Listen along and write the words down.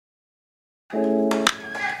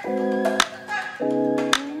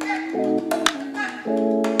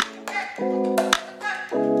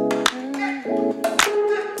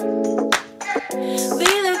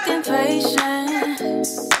looked impatient.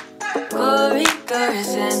 Corridor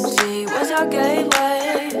is empty, was our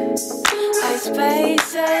gateway. White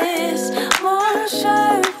spaces, more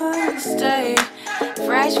sure we'll stay.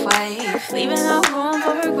 Fresh wave, leaving no room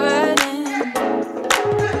for regretting.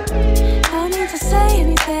 No need to say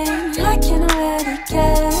anything, I can already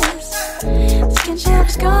guess. Skinship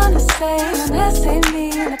is gonna stay unless they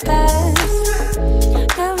me in the past.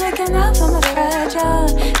 Been waking up from a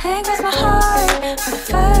fragile, hang with my heart for the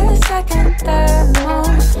first, second, third,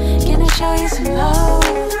 more. Can I show you some love?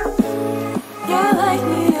 You're like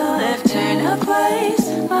me, you live turnip ways,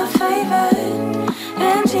 my favorite.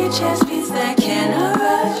 Empty chest beats that can't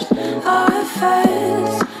rush or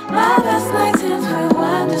reverse. My best nights ends with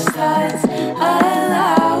wonder starts.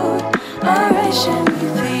 Allowed oration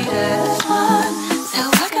repeat as one, so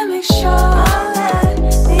I can make sure all that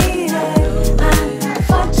needed. I know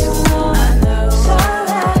for too long, so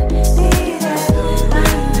I need it. I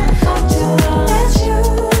know for too long. It's you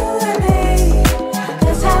and me,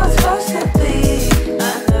 that's how it's supposed to be. I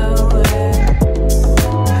know it.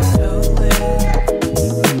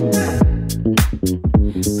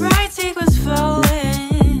 Bright sequence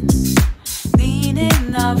flowing,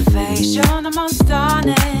 leaning up face, showing the most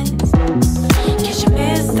honest. Guess you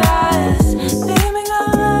missed us, beaming a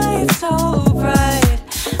light so bright.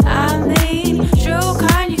 I mean, true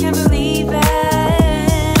kind, you can believe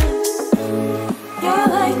it. You're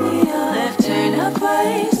like me, you live turnip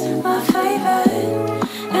ways, my favorite.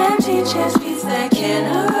 Empty chest beats that can't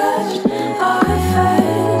rush or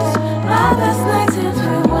reverse. My best nights ends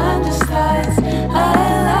with wonder starts.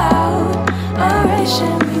 Allowed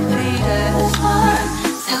oration repeat as one,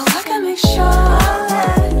 so I can make sure all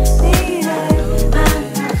that needed. I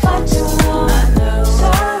know for too long, so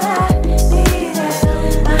I need it.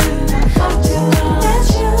 I know for too long. It's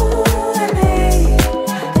you and me,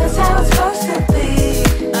 that's how it's supposed to be.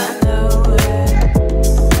 I know it.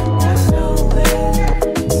 I know it.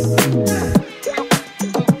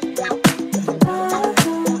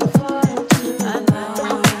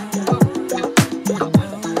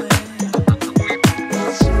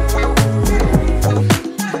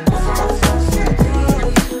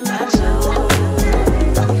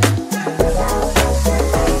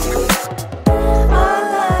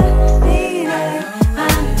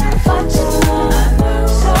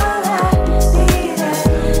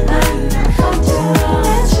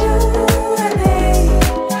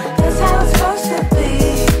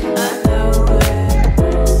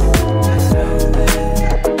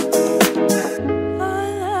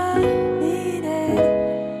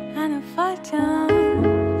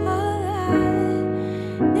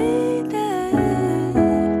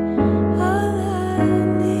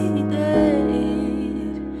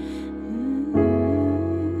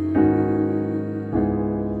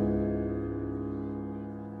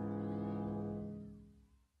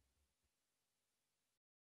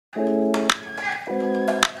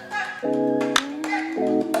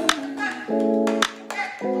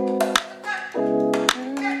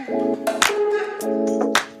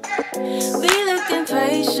 We looked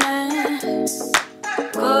impatient.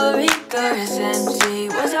 Corridor is empty,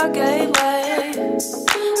 was our gateway.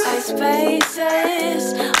 White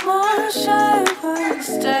spaces, more sure we'll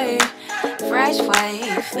stay. Fresh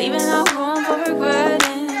wave, leaving no room for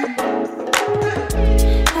regretting.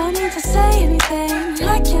 No need to say anything,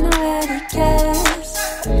 I can already guess.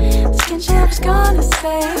 Skinship is gonna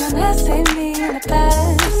stay unless they me in the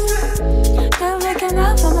past. Been waking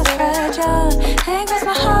up from a fragile, hang with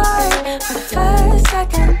my heart for the first,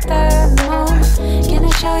 second, third, more. Can I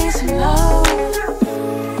show you some love?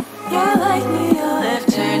 You're like me, you live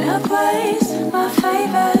turnip ways, my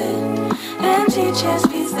favorite. Empty chest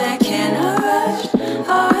beats that can't rush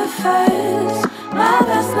or reverse. My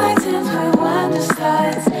best nights ends with wonder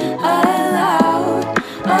starts. Allowed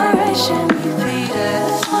oration repeat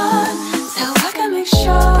as one, so I can make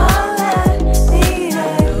sure all that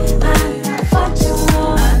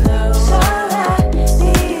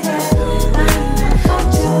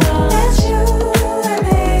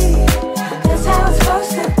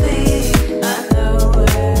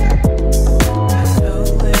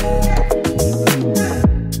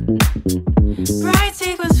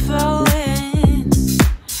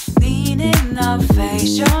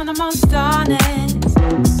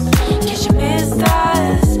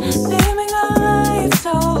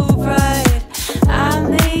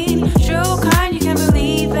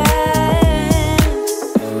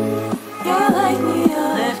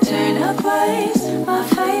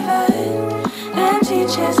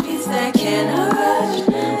chest beats that can't rush.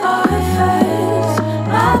 All it first,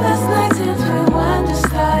 my best nights ends with wonder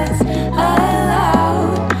starts.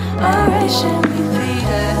 Allowed, oration we bleed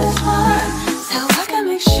as one. So I can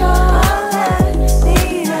make sure all I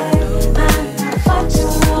need it. I'm far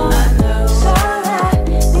too long. So I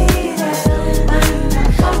need it.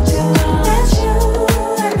 I'm far too long. It's you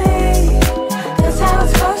and me. That's how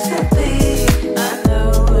it's supposed to be. I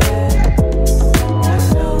know it. I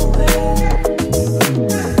know it.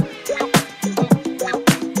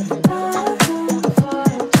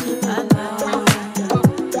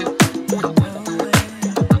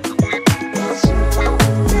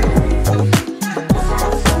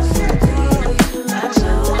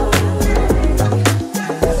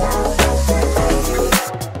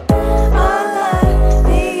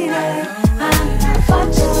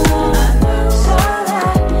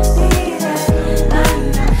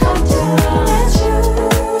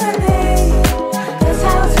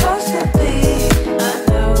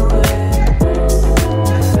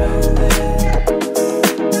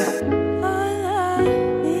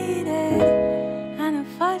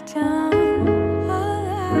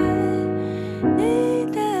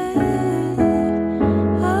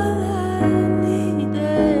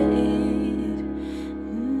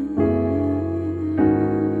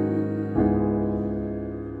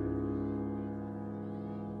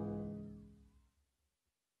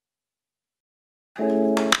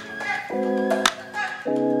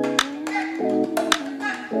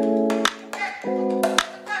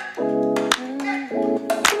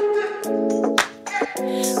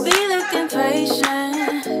 We looked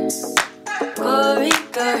impatient.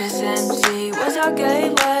 Corridor is empty. Was our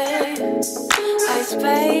gateway? White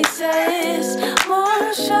spaces.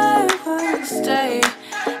 More sure we'll stay.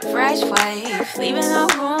 Fresh wave, leaving no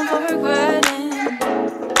room for regretting.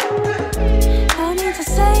 No need to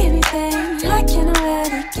say anything. I can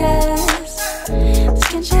already guess. This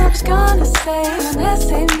kinship is gonna stay unless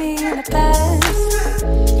they me in the past.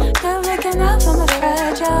 You're waking up from my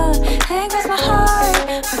fragile. Angers my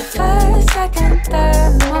heart for the first, second,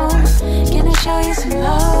 third moment. Can I show you some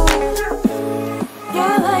love?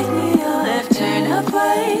 You're like me, you left turn up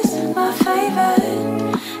ways. My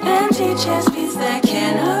favorite empty chest beats that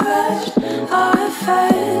can't rush. All at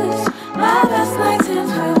first, my best nights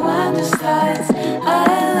ends with wonder starts.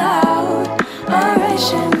 Allowed,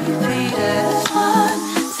 oration repeat as one.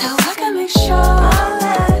 So I can make sure all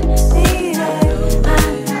I need it.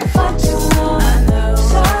 I'm far too long.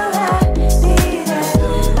 So I need it.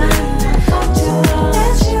 I'm far too long.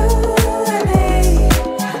 It's you and me.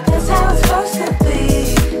 That's how it's supposed to be.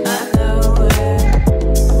 I know it.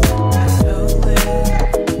 I know it.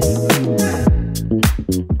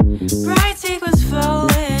 Bright sequence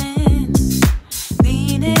flowing,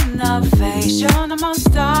 leaning up face, showing the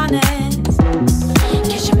most honest.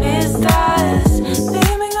 Catch you missed us,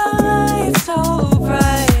 beaming a light so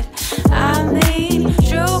bright. I mean,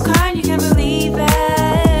 true kind, you can believe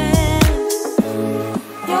it.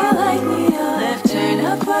 You're like me, you left turn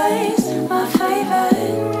up ways. My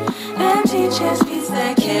favorite empty chest beats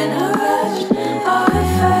that can't rush. All at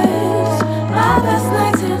first, my best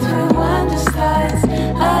nights ends with wonder starts.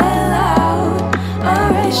 Allowed,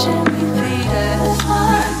 oration repeat as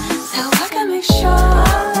one. So I can make sure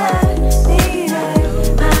all I need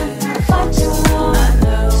it. I'm far too long.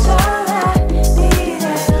 So I need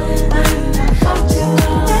it. I'm far too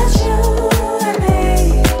long. It's you and me.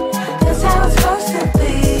 That's how it's supposed to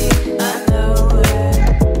be. I know it.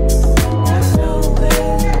 I know it.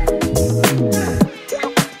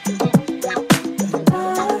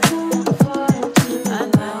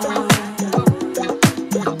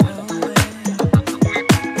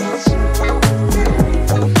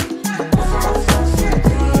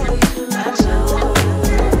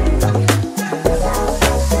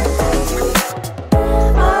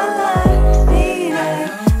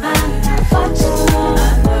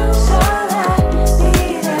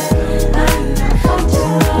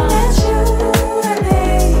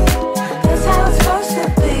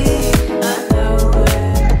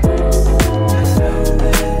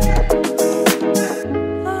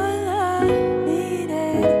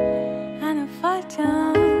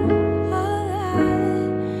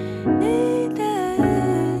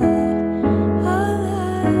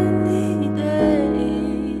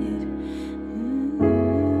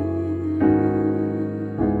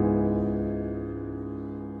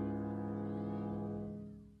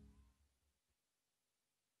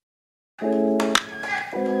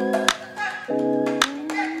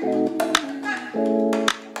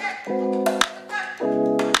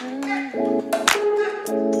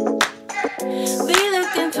 We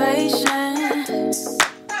looked impatient.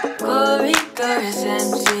 corridor is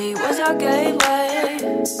empty. Was our gateway?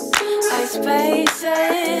 Like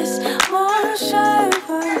spaces, motion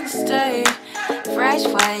will stay. Fresh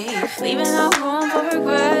wave, leaving no room for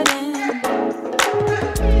regretting.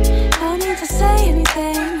 No need to say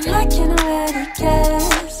anything, I can already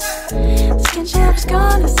guess. The skinship is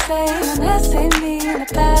gonna stay unless they me in the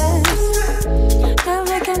past. Been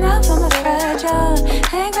waking up from a fragile,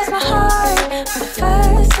 hang with my heart for the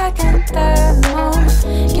first, second, third moment.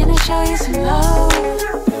 Gonna show you some love.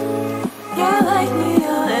 You're like me,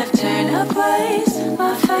 you live turn up ways,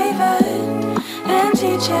 my favorite.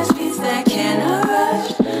 Empty chest beats that cannot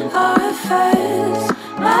rush or reverse.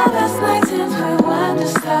 My best nights ends with wonder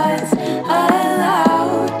starts.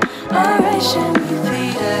 Allowed oration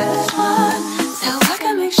repeat as one, so I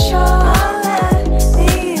can make sure I'll let me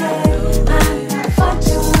it. I know for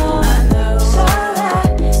too long, I know. So I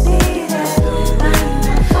need it. I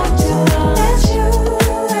know for too long. It's you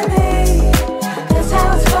and me, that's how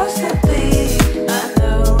it's supposed to be. I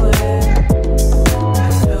know it, I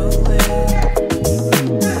know it.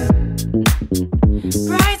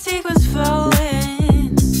 Bright sequence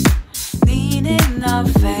flowing, leaning up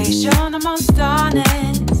face, showing the most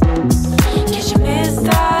honest. Cause you missed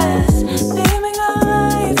us, beaming a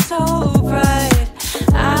light so bright.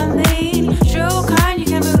 I mean, true kind, you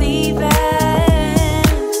can believe it.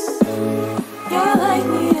 You're like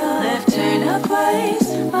me, you live turn up ways,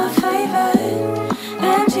 my favorite.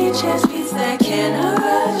 Empty chest beats that cannot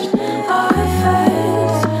rush or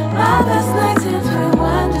reverse. My best nights ends with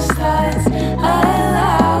wonder starts.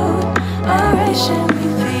 Allowed oration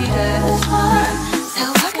repeat as one, so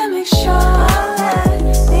I can make sure I'll let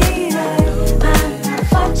me it. I know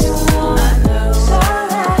for too long, I know. So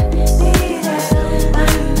I need it. I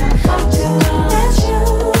know for too long. It's you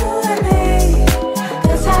and me,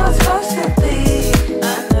 that's how it's supposed to be. I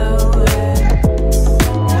know it,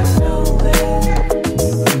 I know it.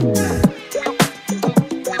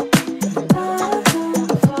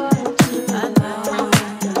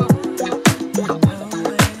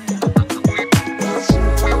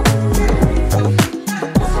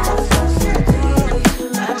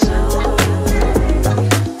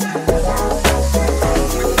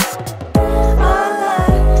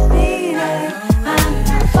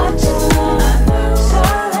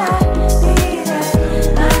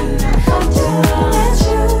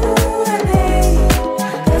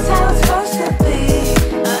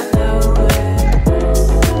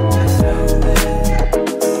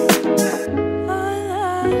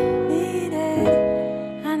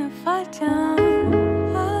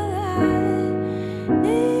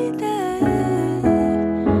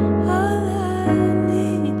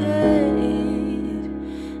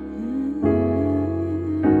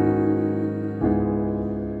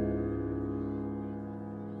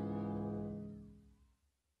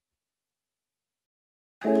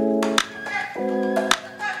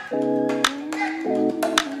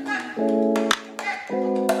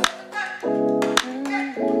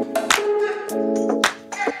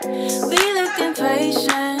 We looked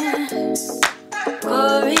impatient,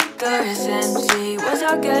 corridor is empty. Was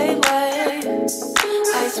our gateway?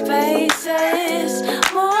 Like spaces,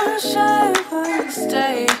 motion will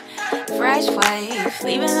stay. Fresh wave,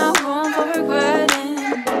 leaving no room for regretting.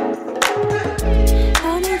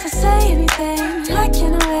 No need to say anything, I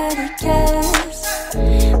can already guess. The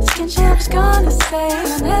skinship is gonna stay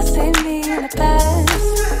unless they me in the past.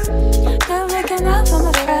 Been waking up from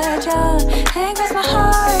a fragile, hang with my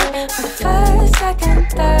heart for the first, second,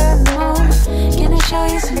 third moment. Gonna show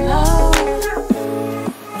you some love.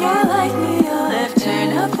 You're like me, you live turn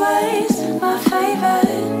up ways, my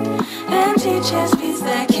favorite. Empty chest beats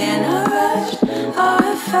that cannot rush or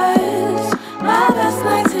reverse. My best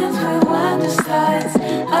nights ends with wonder starts.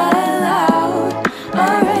 Allowed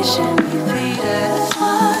oration repeat as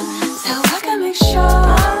one, so I can make sure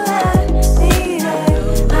I'll let me it.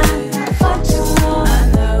 I know for too long, I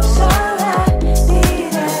know. So I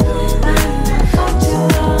need it. I know for too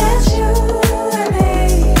long. It's you and me,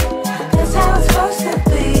 that's how it's supposed to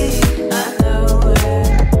be. I know it,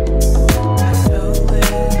 I know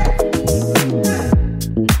it.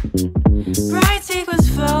 Bright sequence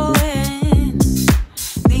flowing,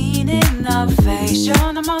 leaning up face,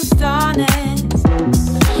 showing the most honest.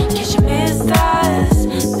 Cause you missed us,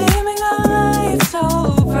 beaming a light so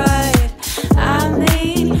bright. I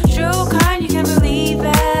mean, true kind, you can believe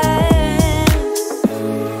it.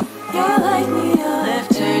 You're like me, you live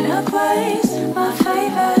turn up ways, my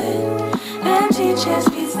favorite. Empty chest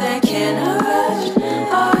beats that cannot rush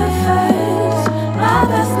or reverse. My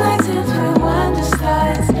best nights ends with wonder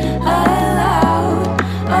starts. Allowed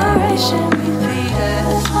oration repeat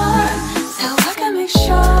as one, so I can make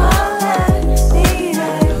sure I'll let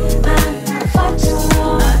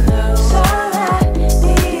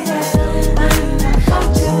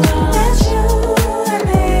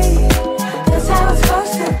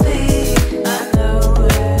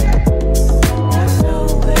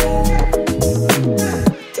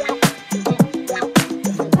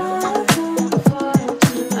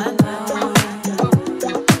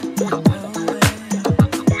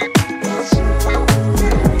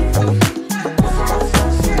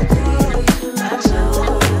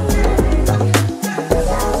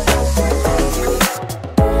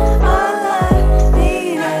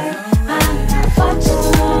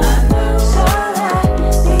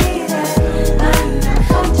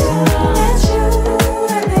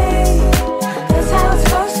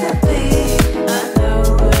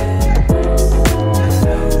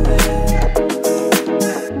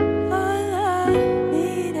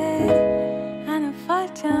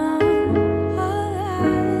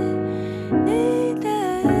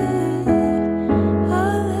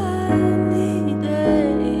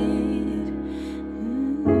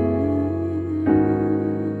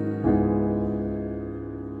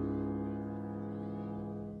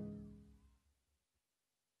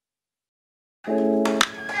We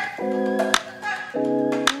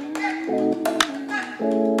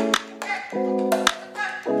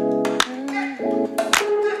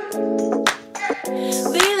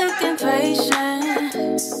looked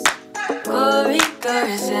impatient. Corridor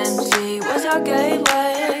is empty. Was our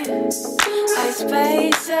gateway? White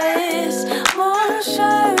spaces. More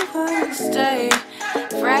sure we'll stay.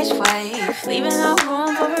 Fresh wave, leaving no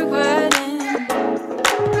room for regretting.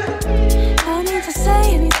 No need to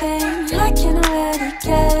say anything, I can already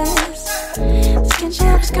guess. The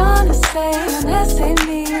skinship was gonna stay, and that saved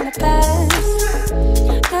me in the past.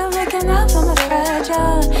 Been waking up from my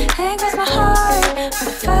fragile, angers my heart. For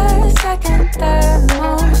the first, second, third,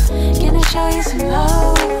 most. Gonna show you some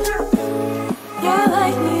love. You're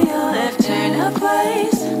like me, you left turn up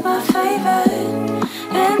ways. My favorite,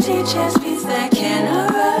 empty chest beats that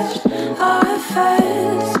cannot rush. Or at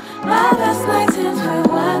first, my best nights ends with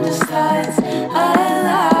wonder starts.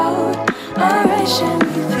 Allowed, oration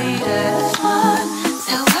repeated as one.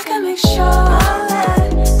 So I can make sure all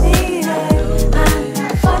that needed. I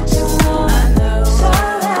fuck too long. So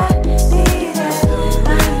I need it. I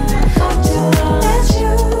fuck too long. It's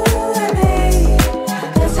you and me.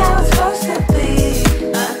 That's how it's supposed to be.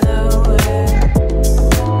 I know it.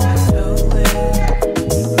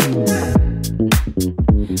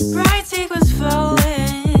 Bright sequence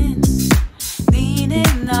flowing,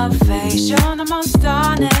 leaning our face, showing the most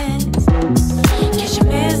honest. Guess you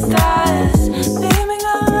missed us, beaming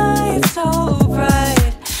our light so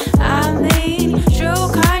bright. I mean, true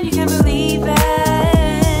kind, you can believe it.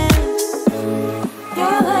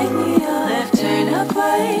 You're like me, you left turn up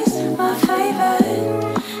ways. My favorite,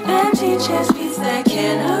 empty chest beats that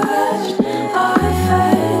cannot rush. Or at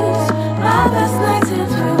first, my best nights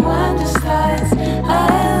ends with wonder starts.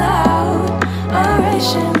 Allowed,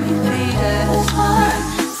 oration repeated as one.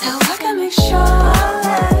 So I can make sure all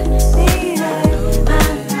that needed. I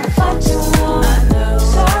fuck too long.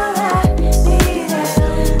 So I need it.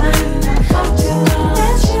 I fuck too long.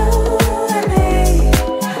 It's you and me.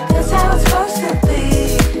 That's how it's supposed to be.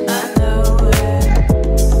 I know it.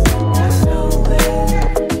 I know it.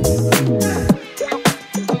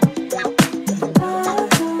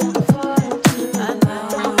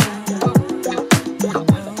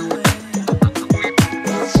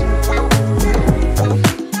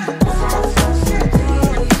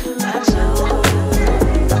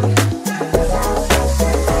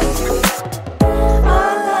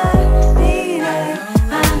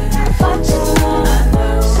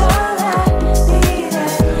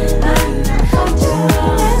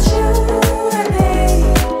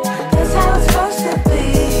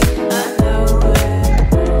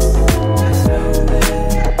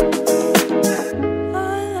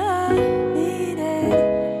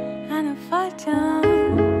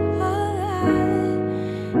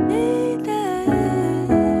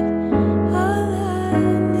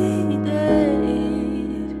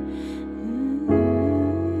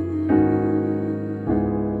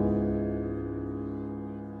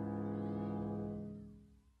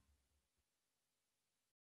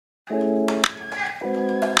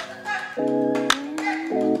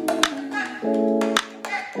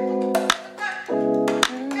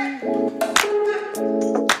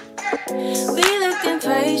 We looked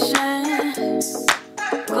impatient.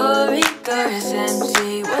 Corridor is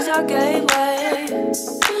empty. Was our gateway?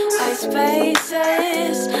 White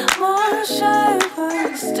spaces. More sure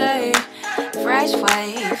we'll stay. Fresh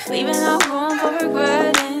wave, leaving no room for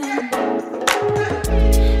regretting.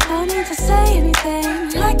 No need to say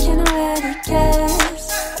anything, I can already guess.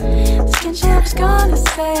 The skinship was gonna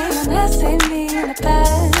stay, and that saved me in the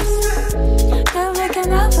past. Been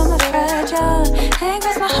waking up from my fragile,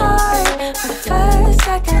 angers my heart. For the first,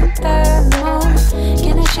 second, third, most.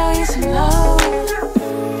 Gonna show you some love.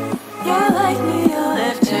 You're like me, you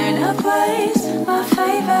left turn up ways. My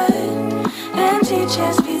favorite, empty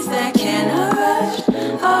chest beats that cannot rush.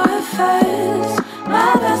 Or at first,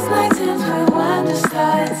 my best nights ends with wonder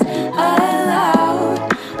starts. Allowed,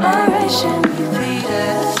 oration repeated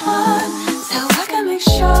as one. So I can make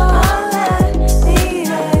sure all that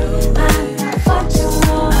needed. I fuck too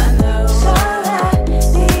long. So I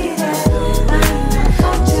need it. I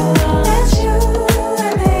fuck too long. It's you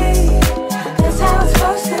and me. That's how it's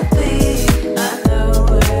supposed to be. I know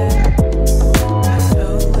it. I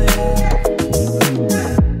know it.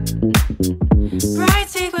 Bright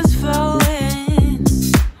sequence flowing,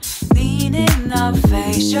 leaning our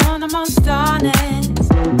face, showing the most honest.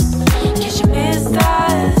 Guess you missed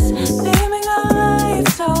us, beaming our light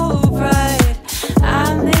so bright.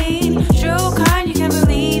 I mean, true kind, you can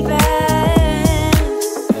believe it.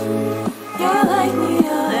 You're like me,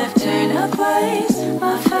 you left turn up ways.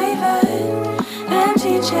 My favorite,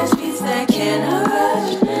 Empty chest beats that can't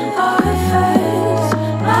rush or reverse.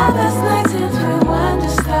 My best nights ends with wonder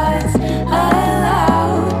starts.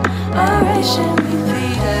 Allowed oration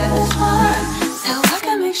repeat as one, so I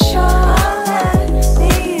can make sure all I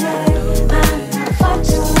need it. I'm far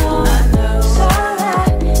too long, so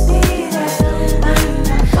I need it.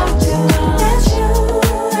 I'm far too long. It's you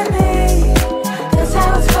and me, that's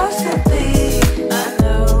how it's supposed to be. I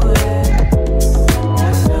know it,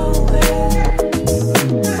 I know it.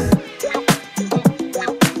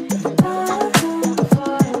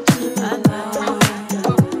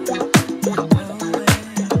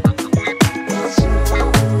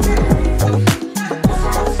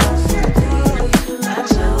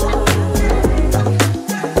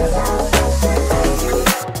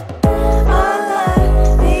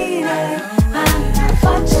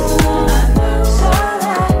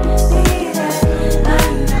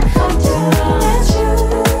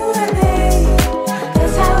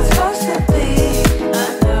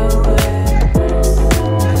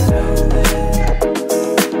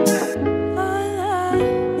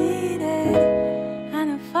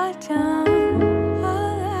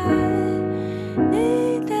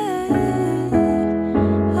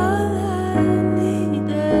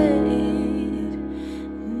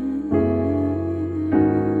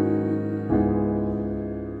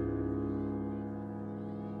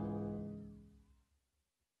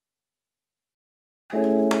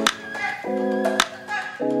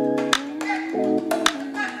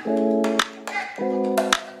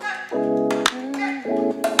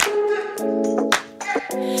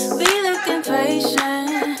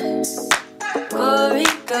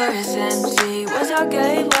 Corridors empty was our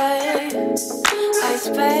gateway. White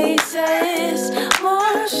spaces,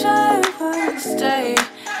 more sure we'll stay.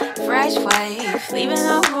 Fresh wave, leaving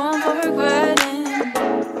no room for regretting.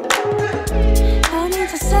 No need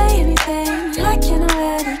to say anything, I can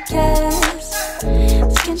already guess.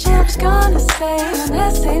 The skinship is gonna stay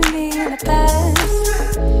unless they me in the past.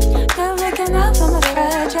 You're waking up from a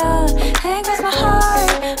fragile, hang with my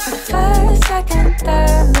heart for the first, second,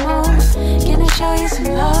 third moment. Can I show you some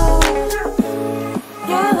love?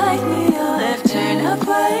 You're like me, you live turn-up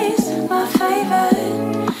ways, my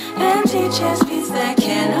favorite. Empty chest beats that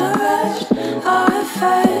can't rush or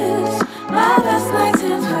reverse. My best nights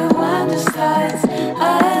ends with wonder starts.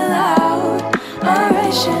 Allowed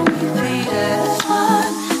oration repeat as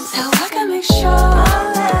one, so I can make sure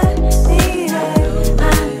all I need it.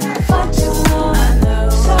 I'm far too long,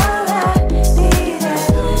 so I need it.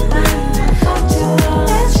 I'm far too long.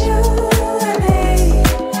 It's you and me,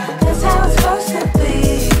 that's how it's supposed to be.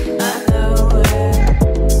 I know it,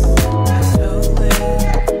 I know it.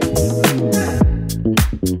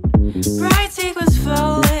 Bright sequins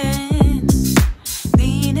flowing,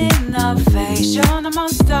 leaning up face, showing the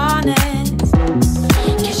most honest.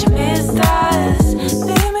 Guess you missed us,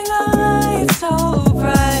 beaming a light so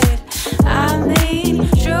bright. I mean,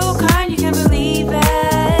 true kind, you can't believe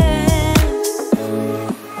it.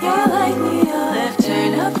 You're like me, you live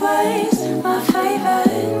turn-up ways, my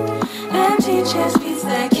favorite. Empty chest beats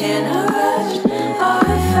that can't rush or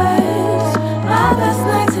reverse. My best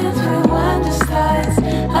nights ends with wonder starts.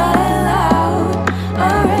 Allowed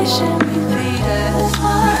oration repeat as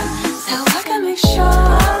one, so I can make sure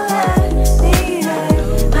all I need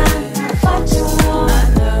it. I'm far too long,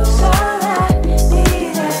 so I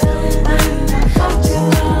need it. I'm far too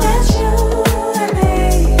long. It's you and me,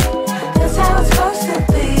 that's how it's supposed to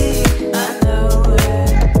be. I know it,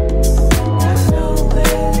 I know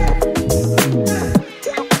it.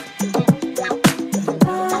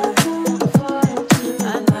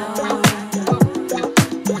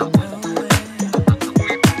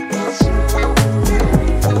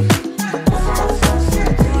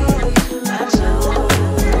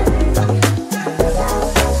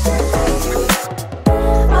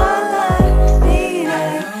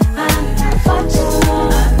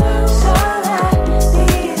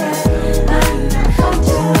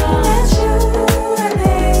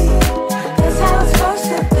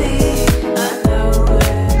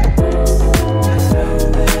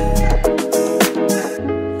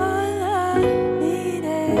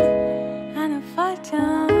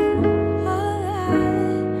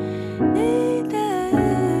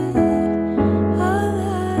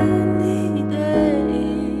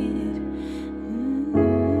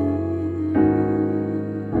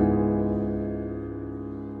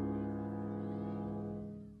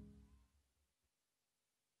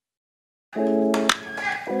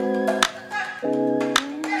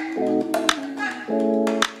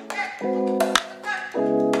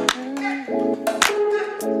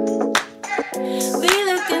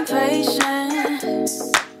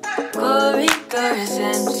 is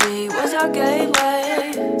empty, was our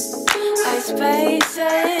gateway. White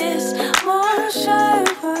spaces, motion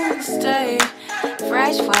would stay.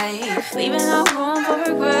 Fresh wave, leaving no room for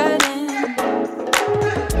regretting.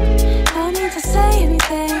 No need to say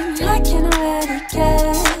anything, I can already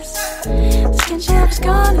guess. This kinship is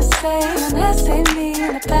gonna stay unless they me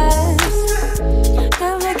in the past.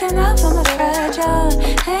 Been waking up from a fragile,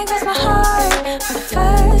 angers my heart for the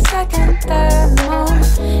first, second, third, more.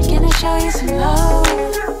 Can I show you some love?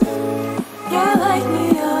 You're like me,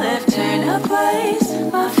 you live turn up ways,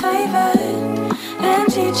 my favorite.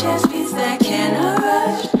 Empty chest beats that cannot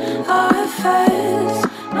rush or reverse.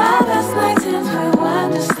 My best nights ends where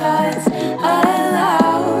wonder starts. I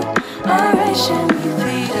allow oration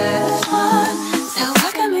repeat as one, so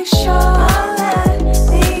I can make sure that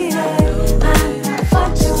need it. I'm far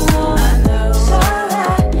too long, I know. So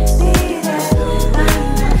I need it.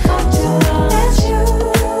 I'm far too long. It's you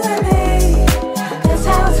and me. That's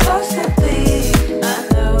how it's supposed to be. I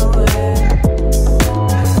know it.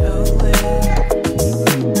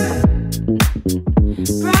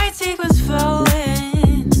 Bright sequins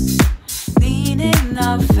flowing, leaning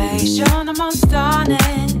up face, showing the most honest.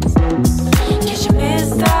 Catch you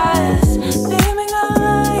missed us, beaming a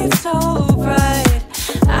light so bright.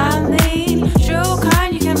 I mean, true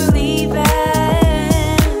kind, you can believe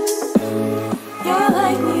it. You're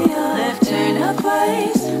like me, you live turn up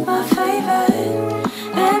ways, my favorite.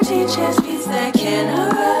 Empty chest beats that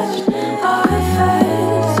cannot rush or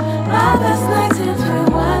reverse. My best nights ends where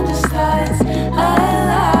wonder starts. I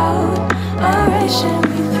allow oration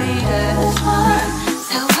repeat as one,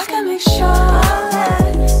 so I can make sure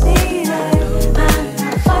that need it.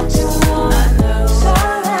 I'm far too long, I know. So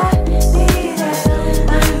I need it.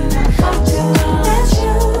 I'm far too long. It's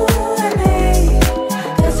you and me.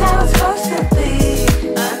 That's how it's supposed to be.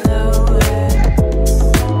 I know it.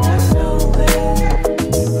 I know it.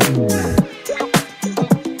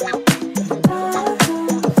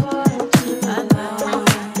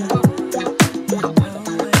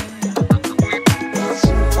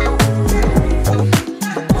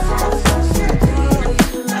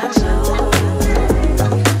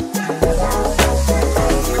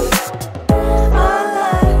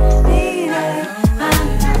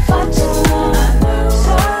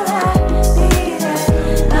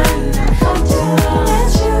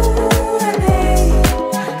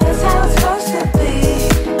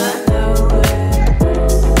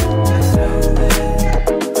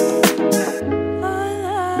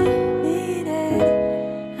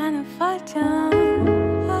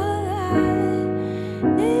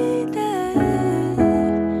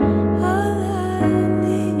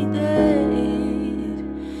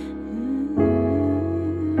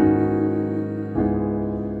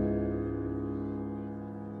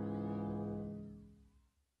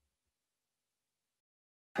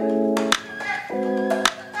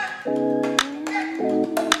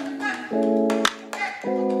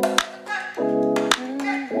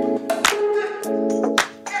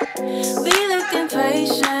 We looked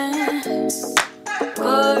impatient.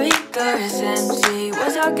 Corridor is empty,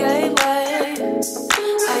 was our gateway.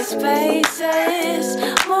 White spaces,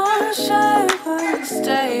 motion would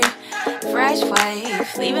stay. Fresh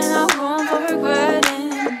wave, leaving no room for regretting.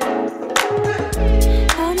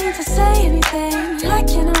 No need to say anything, I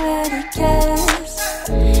can already guess.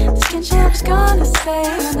 This kinship is gonna stay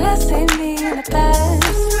unless they me in the past.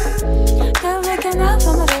 Been waking up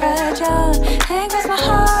from a fragile, angers my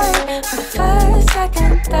heart for the first,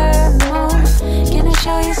 second, third, more. Can I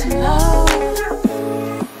show you some love?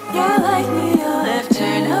 You're like me, you live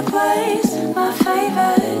turn up ways, my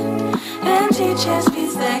favorite. Empty chest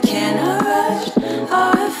beats that cannot rush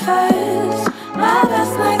or reverse. My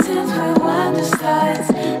best nights ends where wonder starts.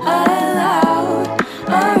 I allow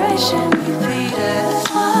oration repeat as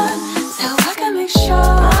one, so I can make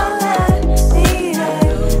sure that need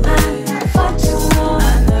it. I'm far too long, I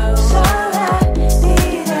know. So I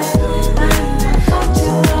need it. I'm far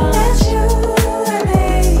too long. It's you and me.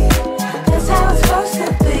 That's how it's supposed to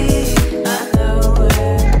be. I know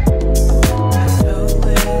it. I know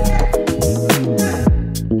it.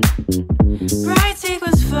 Bright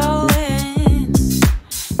sequins flowing,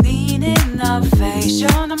 leaning up face,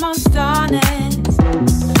 showing the most honest.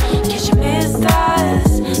 Catch you missed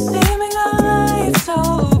us, beaming a light so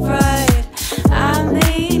bright. I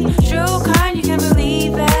mean, true kind, you can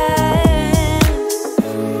believe it.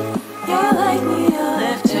 You're like me, you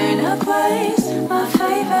live turn up ways, my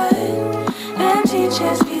favorite. Empty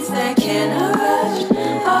chest beats that cannot rush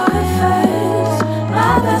or reverse.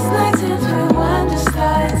 My best nights ends where wonder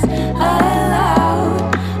starts. I allow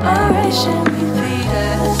oration repeat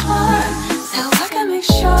as one, so I can make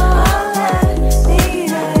sure that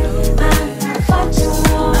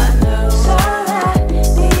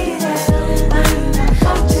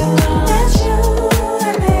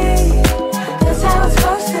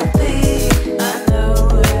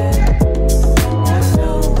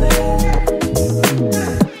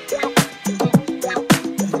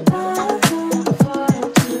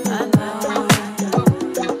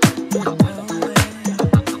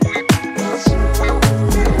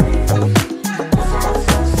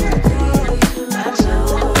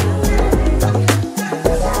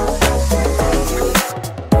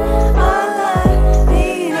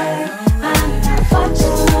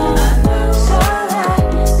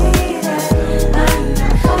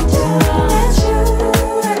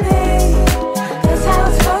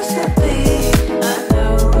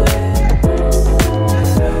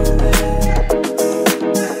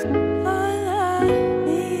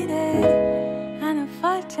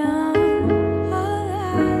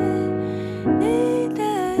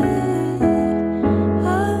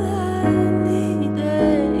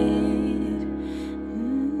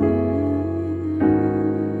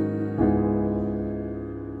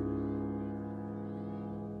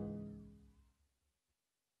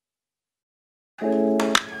We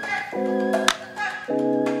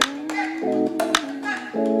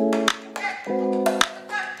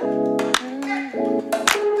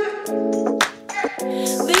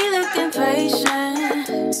looked impatient.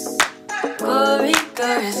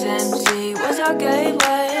 Corridor is empty. Was our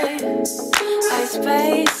gateway? High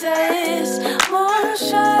spaces. More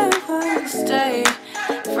sure we'll stay.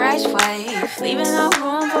 Fresh wave, leaving no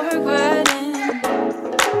room for regretting.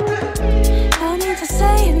 No need to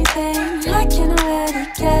say anything, I can already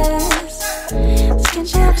guess. The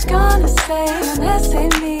skinship is gonna stay unless they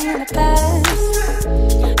me in the past.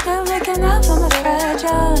 Been waking up on my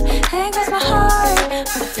fragile, hang with my heart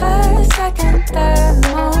for the first, second, third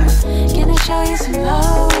moment. Gonna show you some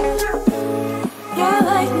love. You're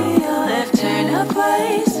like needle if turn up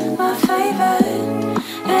ways, my favorite.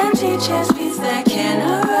 Empty chest beats that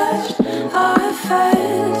cannot rush or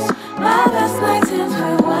reverse. My best nights ends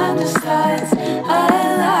with wonder starts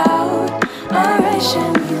aloud.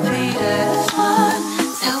 Oration repeaters one,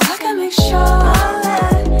 so I can make sure all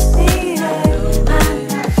I need it.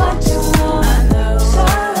 I'm far too long, so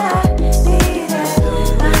I need it.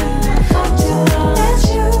 I'm far too long. It's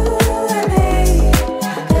you and me,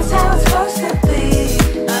 that's how it's supposed to be.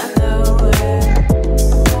 I know it,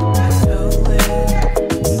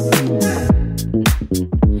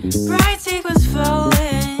 bright sequence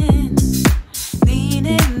flowing,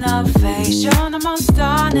 leaning up face, showing the most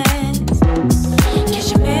honest. Guess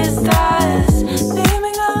you missed us,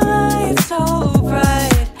 beaming a light so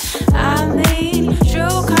bright. I mean,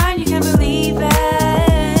 true kind, you can believe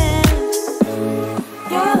it.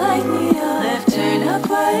 You're like needle if turn up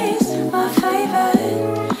ways, my favorite.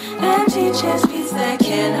 Empty chest beats that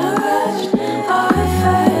cannot rush or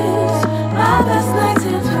reverse. My best nights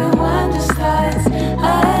ends with wonder starts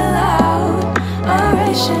aloud.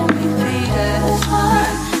 Oration repeaters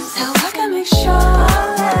one, so I can make sure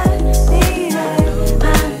all I need it.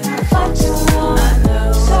 I'm far too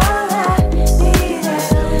long, so I need it.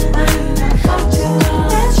 I'm far too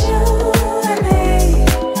long. It's you and me,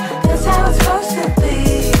 that's how it's supposed to be.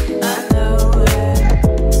 I know it,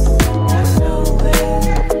 I know it.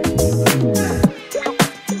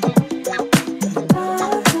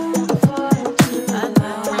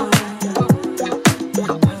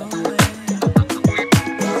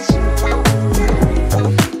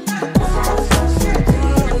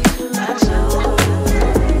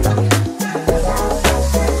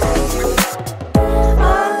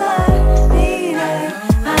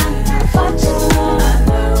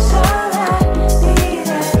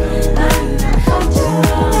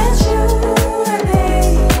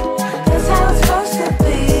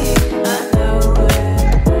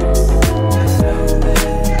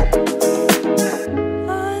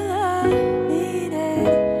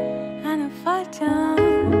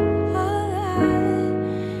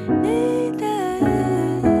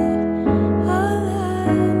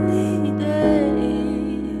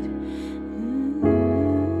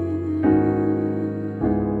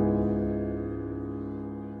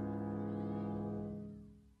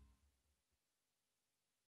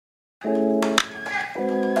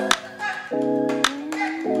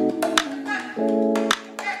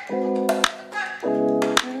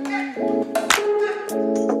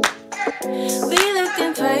 We looked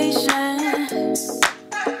impatient.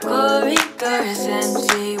 Corridor is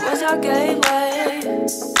empty. Was our gateway?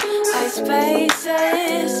 High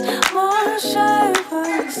spaces. More sure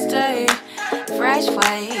we'll stay. Fresh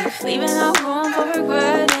wave, leaving no room for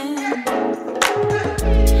regretting.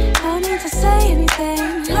 No need to say anything,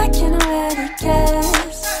 I can already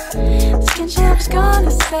guess. The skinship is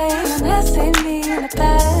gonna stay unless they me in the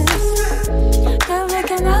past. Been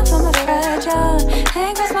waking up on my fragile,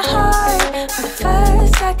 hang with my heart for the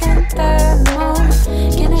first, second, third moment.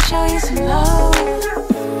 Gonna show you some love.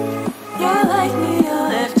 You're like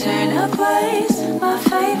needle if turn up ways, my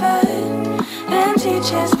favorite. Empty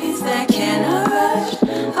chest beats that cannot rush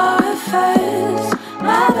or reverse.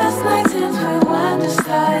 My best nights ends with wonder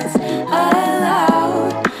starts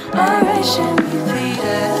aloud. Oration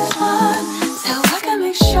repeaters one, so I can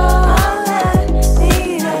make sure all I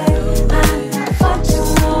need it. I'm far too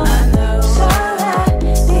long, so I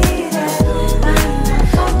need it. I'm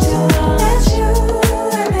far too long. It's you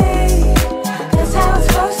and me, that's how it's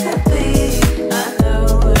supposed to be. I know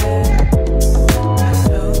it, I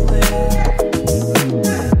know it.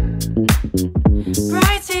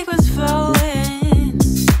 Bright sequence flowing,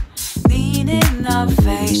 leaning up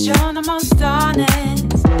face, showing the most honest.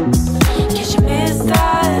 Guess you missed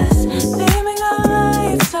us, beaming a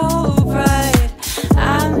light so bright. I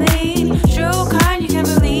mean, true kind, you can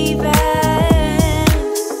believe it.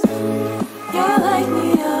 You're like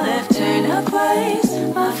needle if turn up ways,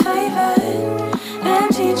 my favorite.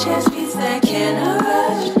 that can't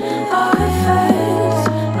rush or reverse.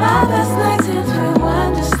 My best nights ends when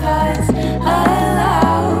wonder starts.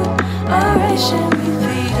 Allowed oration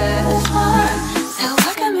repeat as one. So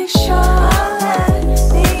I can make sure all I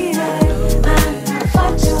need it. I'm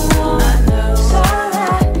far too long. So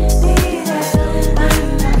I need it.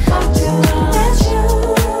 I'm far too long. It's you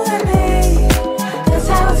and me. That's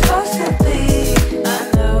how it's supposed to be. I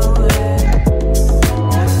know it.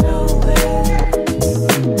 I know it.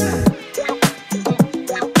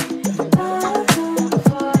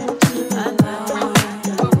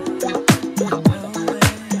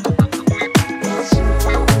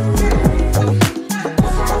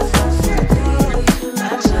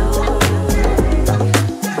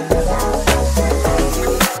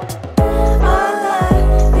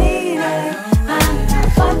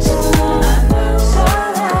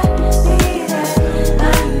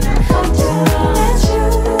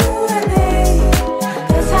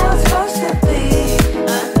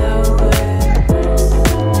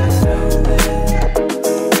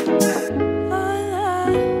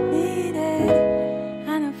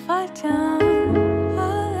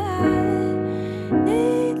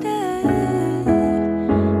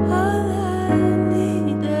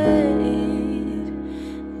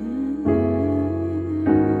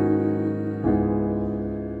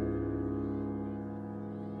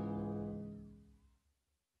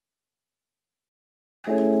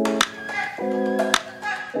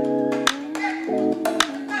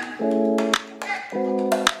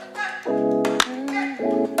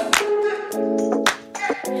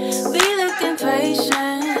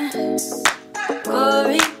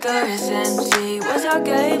 Corridor is empty, was our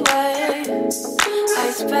gateway.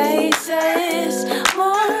 White spaces,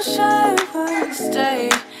 more sure we'll stay.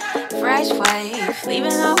 Fresh wave,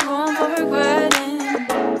 leaving no room for regretting.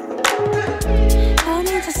 No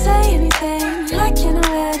need to say anything, I can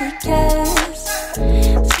already guess.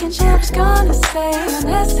 The skinship was gonna say, and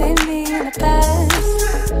that saved me in the past.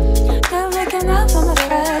 Been waking up from my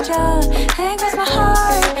fragile, angers my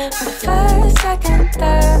heart for the first, second,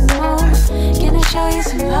 third, more. Can I show you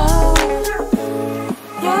some love?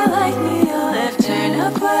 You're like me, you'll have turned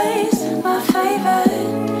up ways. My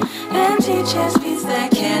favorite empty chest beats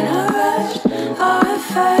that can't rush or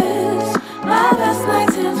reverse. My best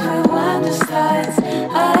nights ends when wonder starts.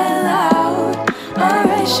 Allowed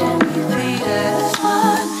oration repeat as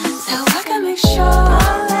one. So I can make sure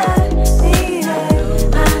all I need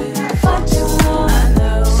it. I'm far too long.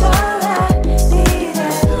 So I need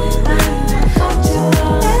it. I'm far too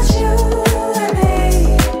long. It's you and me.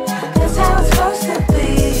 That's how it's supposed to be.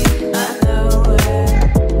 I know it.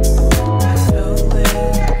 I know it.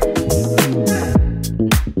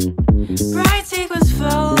 Bright sequins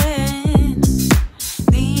flowing,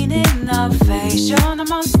 leaning up face, showing the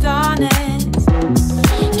most honest.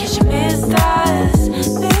 Guess you missed us,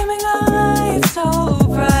 beaming a light so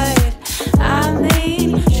bright. I mean,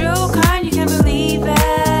 true kind, you can believe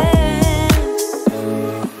it.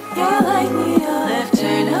 You're like me, you'll have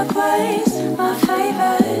turned up ways. My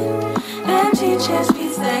favorite empty chest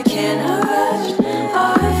beats that can't rush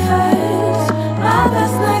or reverse. My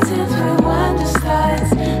best nights ends when wonder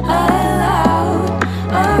starts. Allowed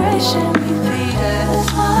oration repeat as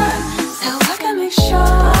one. So I can make sure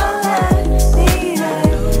all I need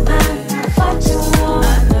it. I'm far too long.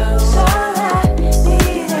 So I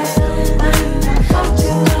need it. I'm far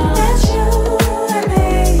too long. It's you and me.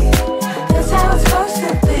 That's how it's supposed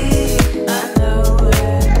to be. I know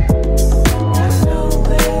it. I know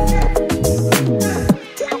it.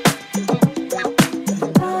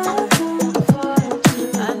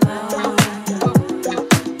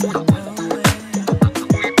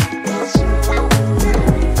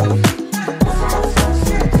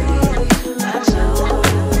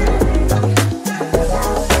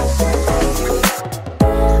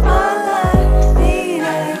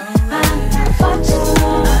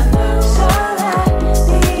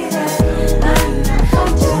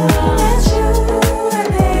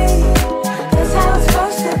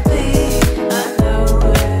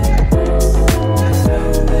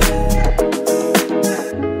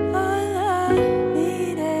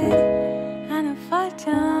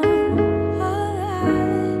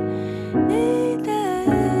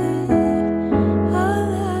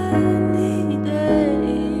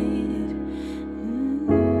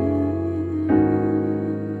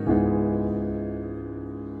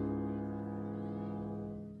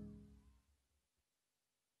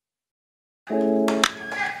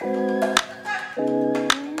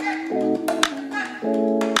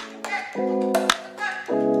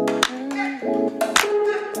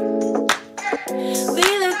 We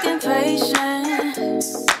looked impatient,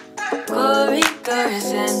 corridor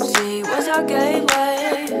is empty. our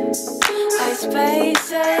gateway. White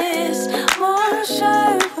spaces,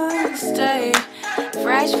 moonshine will stay.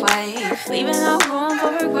 Fresh wave, leaving no room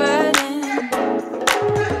for regretting.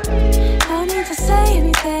 No need to say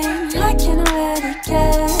anything, I can already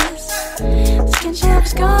guess. Skinship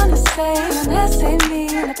is gonna stay, and that saved me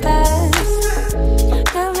in the past.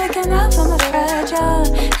 Been waking up on my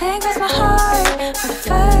fragile, angers my heart for the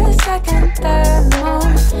first, second, third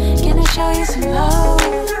moment. Can I show you some love?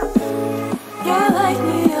 Yeah, like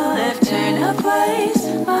me, you live turn up ways,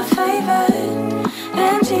 my favorite.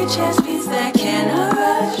 Empty chest beats that cannot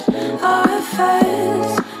rush or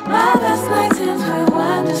reverse. My best nights ends with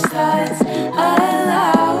wonder starts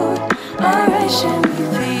aloud. Oration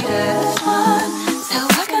repeat as one, so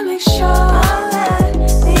I can make sure I'm not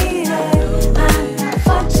needed. I'm not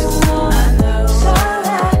for too long, I know. So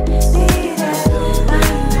I need it.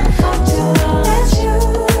 I'm not for too long. It's you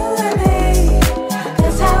and me,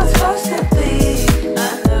 that's how it's supposed to be. I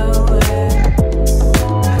know it,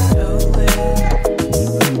 I know it.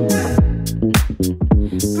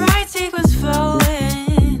 Bright sequence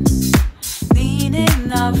flowing,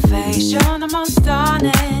 leaning up face, showing the most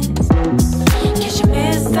honest. Guess you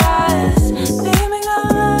missed us, beaming a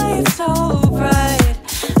light so bright.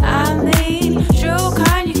 I mean, true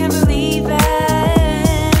kind, you can't believe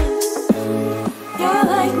it. You're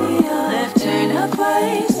like me, you live turn up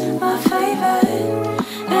ways, my favorite.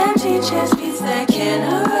 Empty chest beats that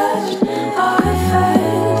cannot rush or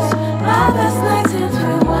reverse. My best nights ends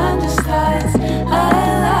with wonder starts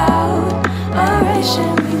aloud.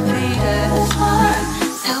 Oration repeat as one,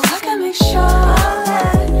 so I can make sure I'm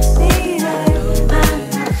not needed. I'm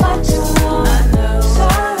not for too long, I know. So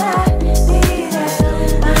I need it.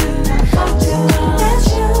 I'm not for too long. It's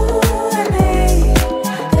you and me,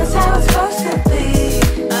 that's how it's supposed to be.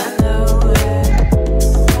 I know it,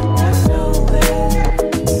 I know it.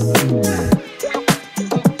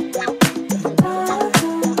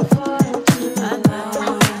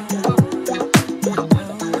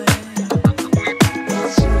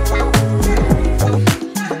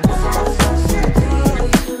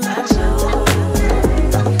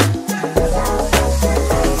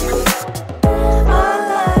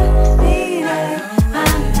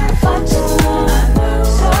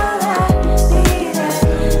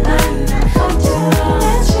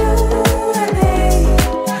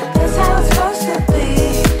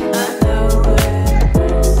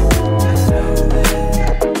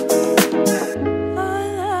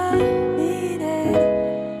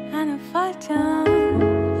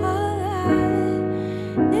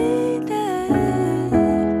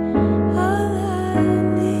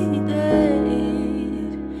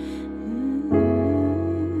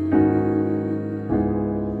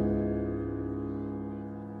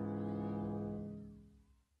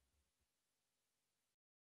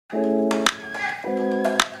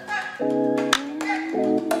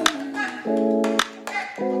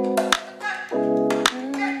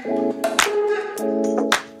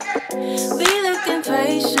 We looked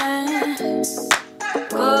impatient,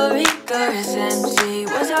 corridor is empty,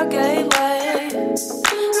 was our gateway.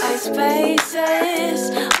 White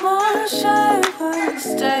spaces, moonshine will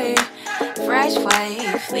stay. Fresh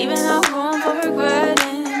wave, leaving no room for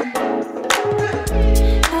regretting.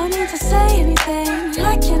 No need to say anything,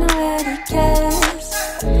 I can already guess.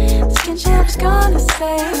 Skinship is gonna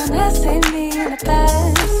stay, and that saved me in the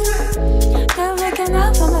past. Been waking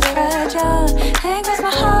up on my fragile, angers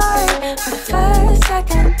my heart for the first,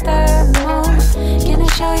 second, third moment. Can I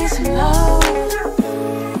show you some love?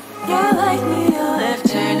 Yeah, like me, you live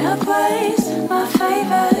turn up ways, my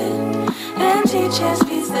favorite. Empty chest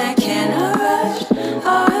beats that cannot rush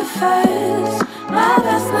or reverse. My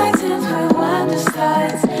best nights ends with wonder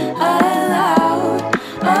starts aloud.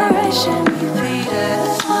 Oration repeat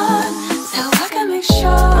as one, so I can make sure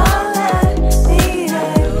I'm not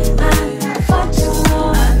needed. I'm not for too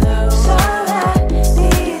long, I know. So I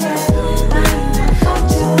need it. I'm not for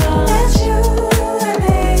too long. It's you and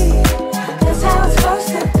me, that's how it's supposed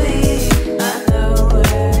to be. I know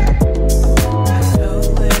it, I know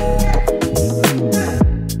it.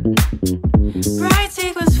 Bright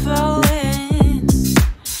sequence flowing,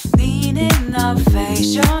 leaning up face,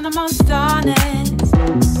 showing the most honest.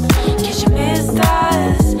 Guess you missed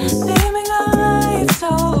us, beaming a light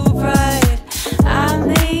so bright. I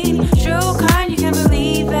mean, true kind, you can't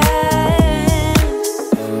believe it.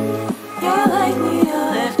 You're like me, you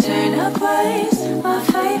live turn up ways, my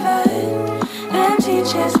favorite. Empty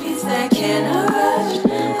chest beats that cannot rush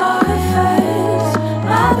or reverse.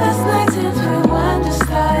 My best nights ends with wonder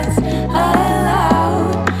starts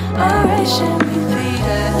aloud. Oration repeat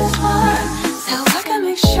as one, so I can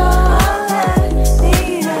make sure I'm not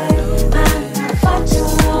needed. I'm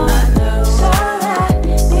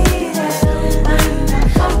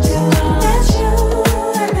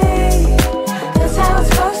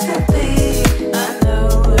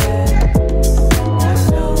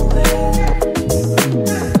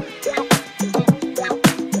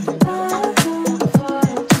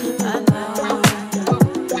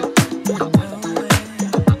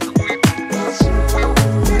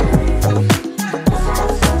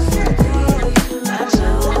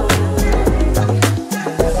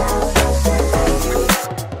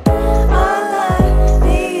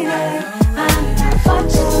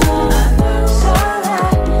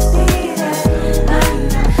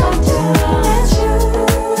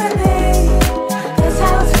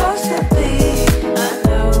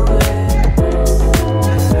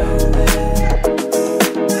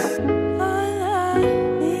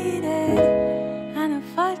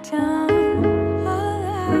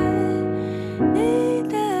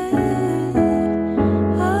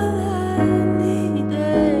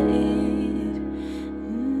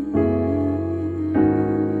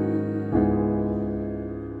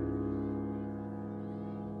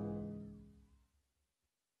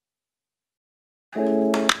Corridor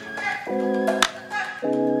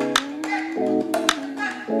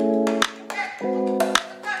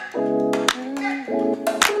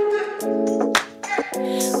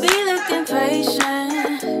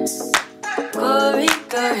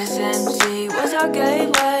is empty, was our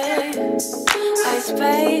gateway. High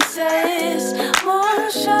spaces,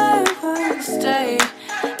 more sure we'll stay.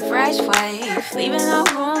 Fresh wave, leaving no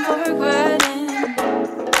room for regretting.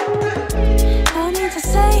 No need to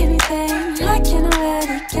say anything, I can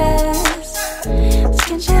already guess. The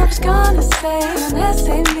skinship was gonna stay, and that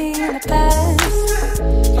saved me in the past.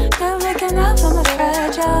 Been waking up from a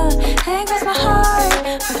fragile, angers my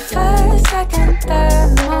heart for the first, second, third,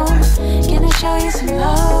 more. Can I show you some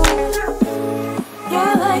love?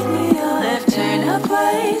 You're like me, you left turn up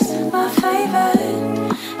ways, my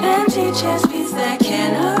favorite. Empty chest beats that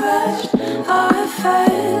cannot rush or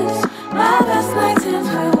reverse. My best nights ends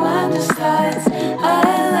where wonder starts. I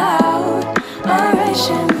allow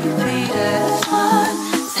oration repeat as one,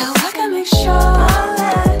 so I can make sure all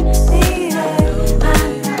that needed.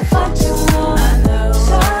 I'm far too long. I know.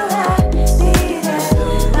 So I need it.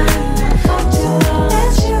 I'm far too long.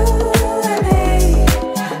 It's you and me.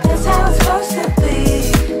 That's how it's supposed to be.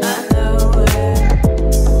 I know it.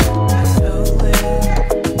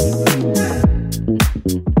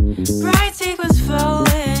 Bright sequins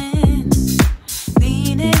flowing,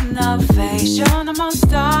 leaning up face, showing the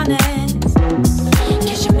most honest.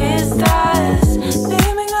 Guess you missed us,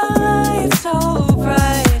 beaming a light so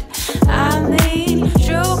bright. I mean,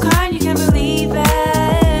 true kind, you can believe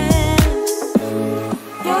it.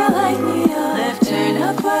 You're like me, you left turn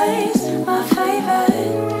up ways, my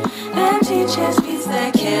favorite. Empty chest beats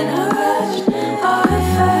that cannot rush or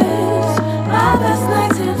reverse. My best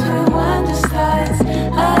nights ends where wonder starts.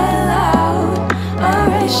 I allow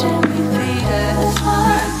oration repeat as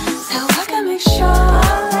one, so I can make sure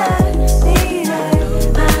all that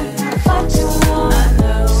needed. I'm far too long. I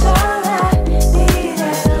know. So I need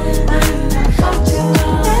it. I'm far too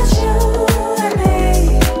long. It's you and me.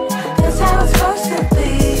 That's how it's supposed to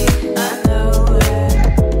be. I know it.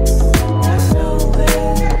 I know it.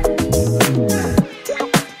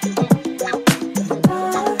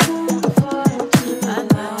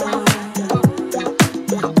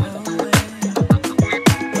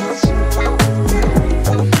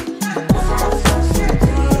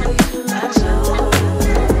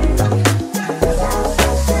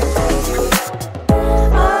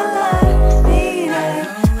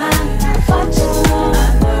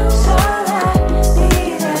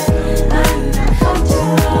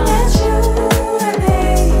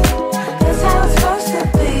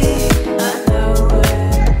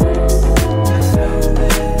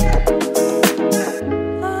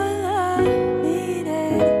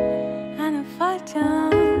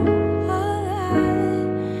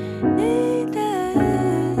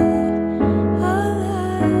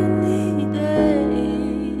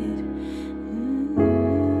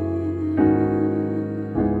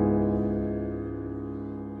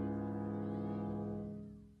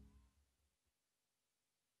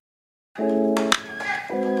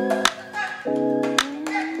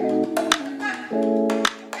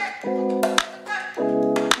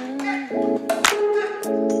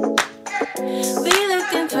 We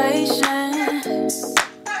looked impatient.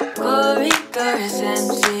 Corridor is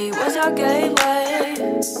empty, was our gateway.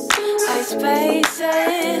 High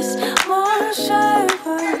spaces, more sure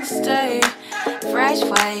we'll stay. Fresh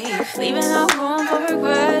wave, leaving no room for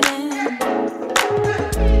regretting.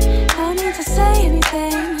 No need to say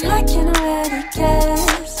anything, I can already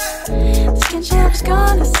guess. The skinship was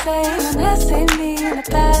gonna stay, and that saved me in the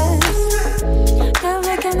past. Been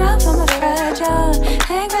waking up from a fragile,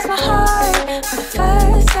 angers my heart for the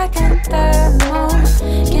first, second, third, more.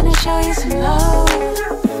 Can I show you some love?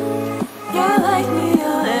 You're like me,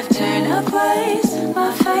 you left turn up ways,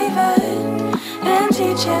 my favorite.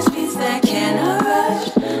 Empty chest beats that cannot rush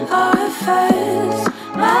or reverse.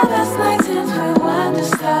 My best nights ends where wonder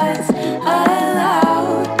starts. I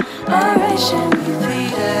allow oration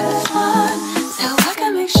repeat as one, so I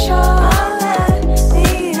can make sure all that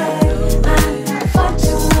needed. I'm far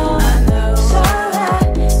too long. I know. So I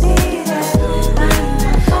need it.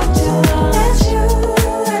 I'm far too long. It's you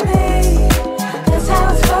and me. That's how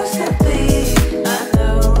it's supposed to be. I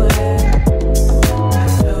know it. I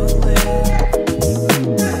know it.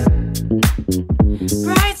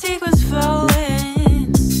 Bright sequins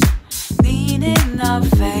flowing, leaning up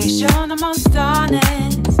face, showing the most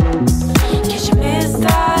honest. Guess you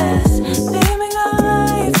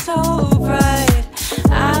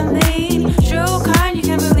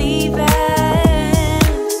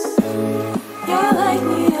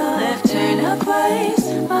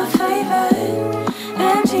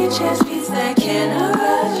chest beats that can't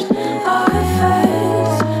rush. All it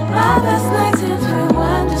first, my best nights ends with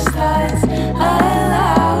wonder starts.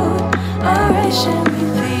 Allowed, oration, we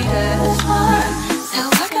beat as one. So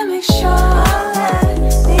I can make sure all I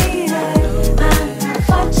need it. I'm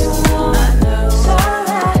far too long. So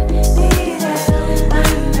I need it.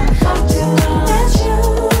 I'm far too long. It's you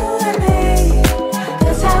and me.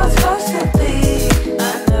 That's how it's supposed to be.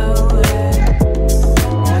 I know it.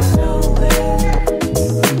 I know it.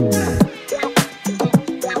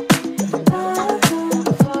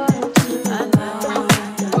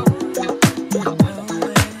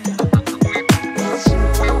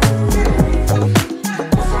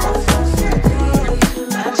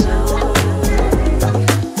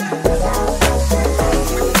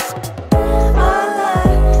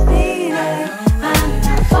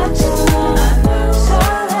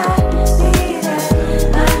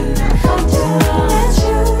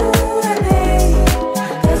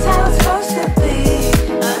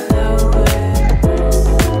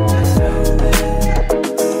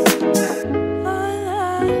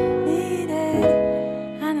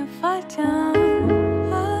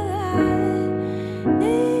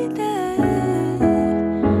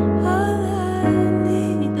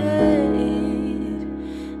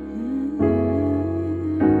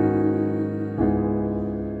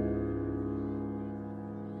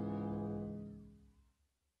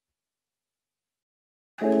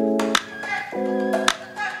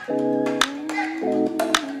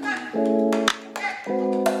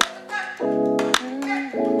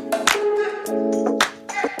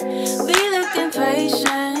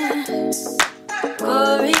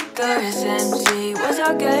 Corridors empty was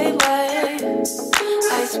our gateway.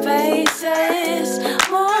 White spaces,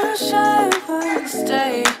 motion will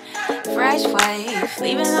stay. Fresh wave,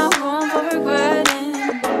 leaving no room for regretting.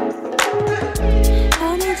 No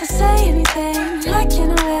need to say anything, I can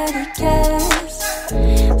already guess.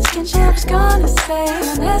 The skinship was gonna say,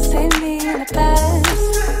 and that saved me in the past.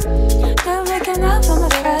 Been waking up on my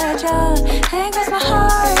fragile, hang with my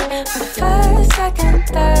heart for the first, second,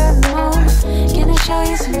 third moment. Can I show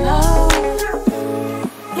you some love?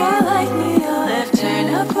 You're like me, you'll live, turn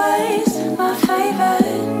up ways, my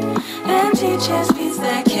favorite. Empty chest beats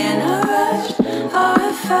that can't rush. All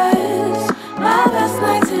at first, my best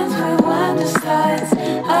nights ends with wonder starts.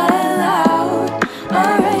 Allowed,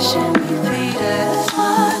 oration, repeat as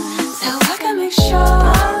one. So I can make sure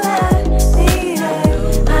all I need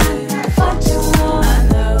it. I'm far too long.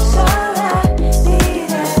 So I need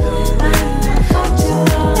it. I'm far too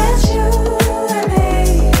long. It's you and me.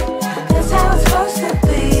 That's how it's supposed to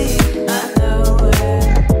be. I know it.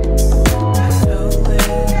 I know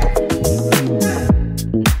it.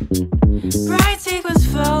 Bright sequins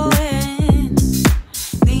flowing,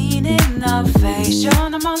 leaning up face,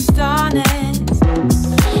 showing the most honest.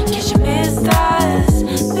 Guess you missed us,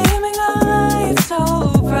 beaming a light so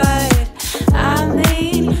bright. I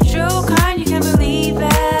mean, true kind, you can believe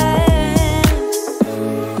it.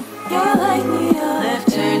 You're like me, you'll live,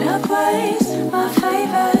 turn up ways, my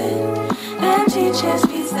favorite. Empty chest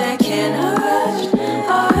beats that can't rush.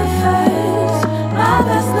 All at first, my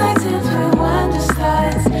best nights ends with wonder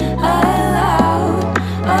starts. Allowed,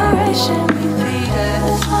 oration, repeat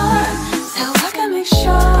as one. So I can make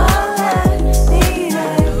sure all I need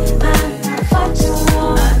it. I'm far too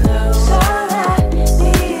long. So I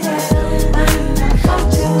need it. I'm far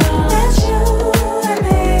too long. It's you and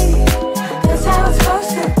me. That's how it's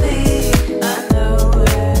supposed to be. I know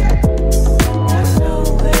it. I know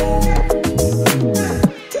it. I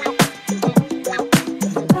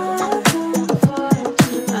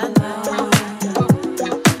know it.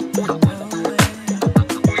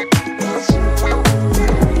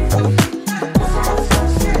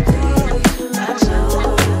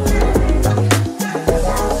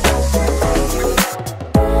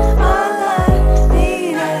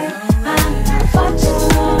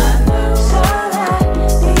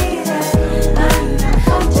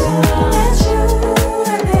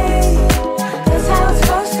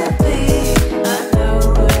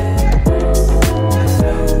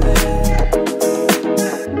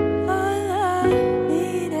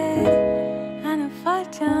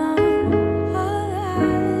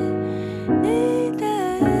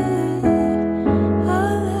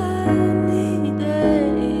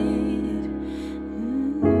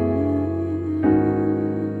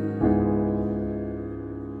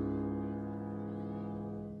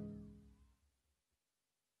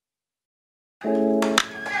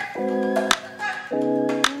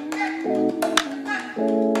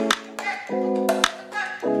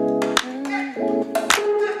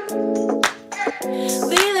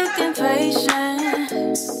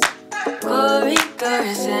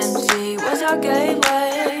 is empty, was our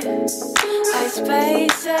gateway. Like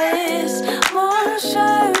spaces,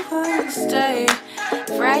 motion would stay.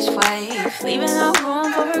 Fresh wave, leaving no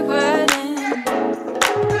room for regretting.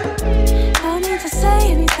 No need to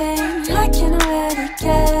say anything, I can already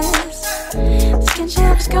guess. Skin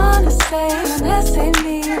chip was gonna say, unless they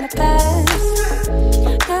me in the past.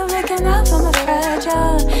 Been waking up on my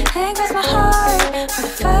fragile, hang with my heart for the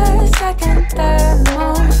first, second, third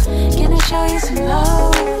moment. Can I show you some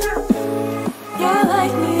love? You're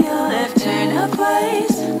like me, you'll live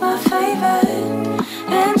turnaways, my favorite.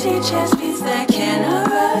 Empty chest beats that can't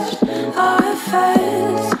rush or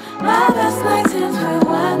reverse. My best nights ends with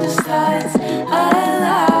wonder starts.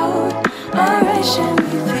 Allowed oration,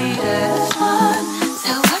 repeat as one,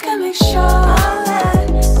 so I can make sure all that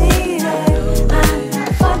needed. I know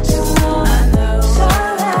for too long, I know so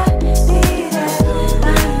I need it.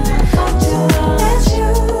 I know for too long. It's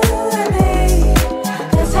you and me,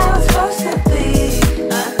 that's how it's supposed to be.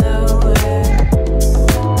 I know it.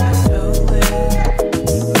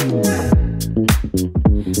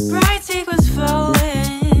 Bright sequence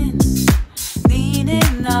flowing,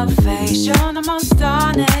 leaning up face, showing the most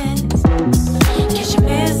honest. Guess you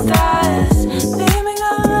missed us, beaming a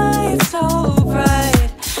light so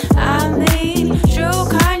bright. I mean, true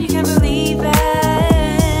kind, you can believe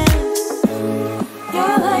it.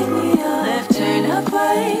 You're like me, you'll live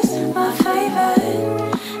turnaways, my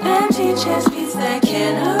favorite. Empty chest beats that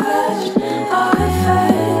can't rush or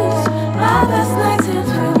reverse. My best nights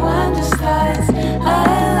ends with wonder starts.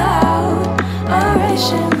 Allowed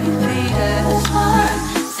oration, repeat as one,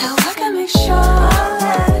 so I can make sure all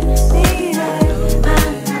that needed. I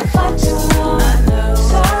know for too long, I know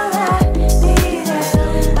so I need it.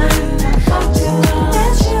 I know for too long.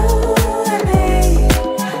 It's you and me,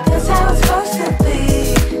 that's how it's supposed to be.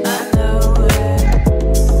 I know it,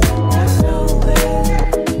 I know it.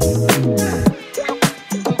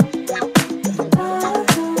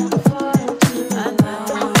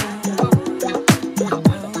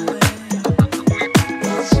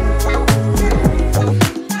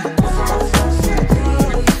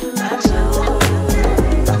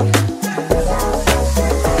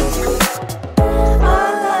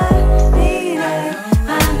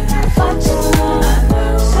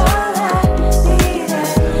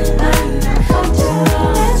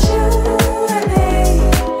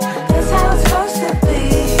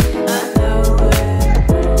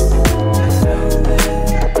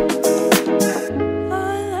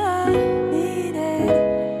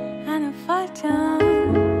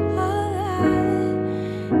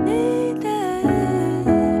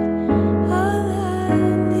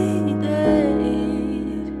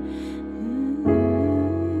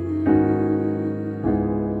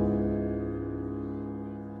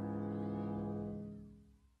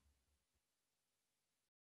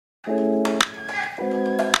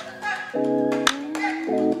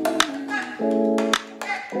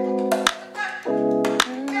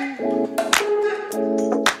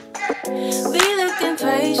 We looked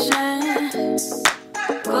impatient,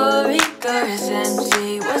 corridor is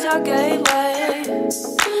empty, was our gateway.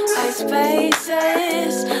 Like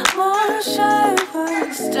spaces, motion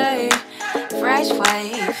would stay. Fresh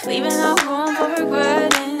wave, leaving no room for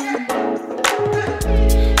regretting.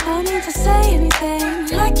 No need to say anything,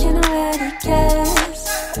 I can already guess.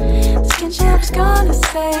 Skin chip was gonna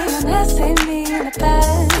say, unless they me in the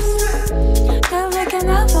past. Been waking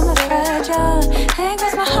up on my fragile, hang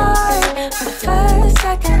with my heart for the first,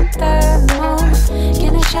 second, third moment.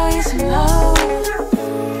 Can I show you some love?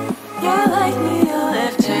 You're like me, you'll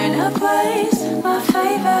live turnaways, my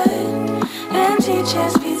favorite. Empty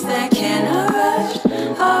chest beats that can't rush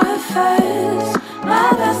or reverse.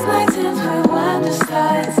 My best nights ends with wonder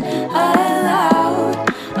starts. Allowed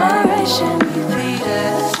oration, repeat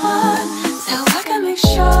as one, so I can make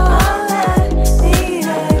sure all that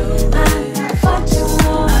needed. I know for too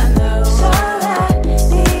long, I know so I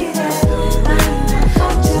need it. I know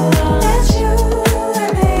for too long. It's you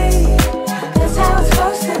and me, that's how it's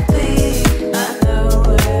supposed to be. I know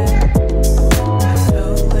it, I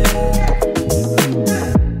know it.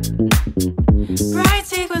 Bright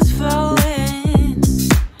sequence flowing,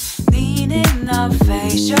 leaning up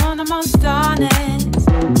face, showing the most honest.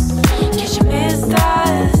 Guess you missed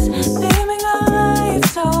us, beaming a light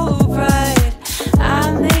so bright. I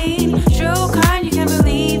mean, true kind, you can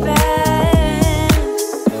believe it.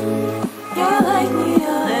 You're like me,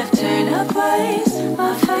 you'll live turnaways,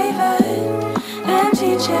 my favorite.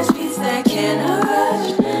 Empty chest beats that can't rush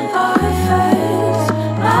or reverse.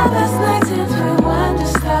 My best nights ends with wonder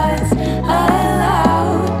starts.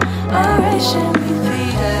 Allowed oration,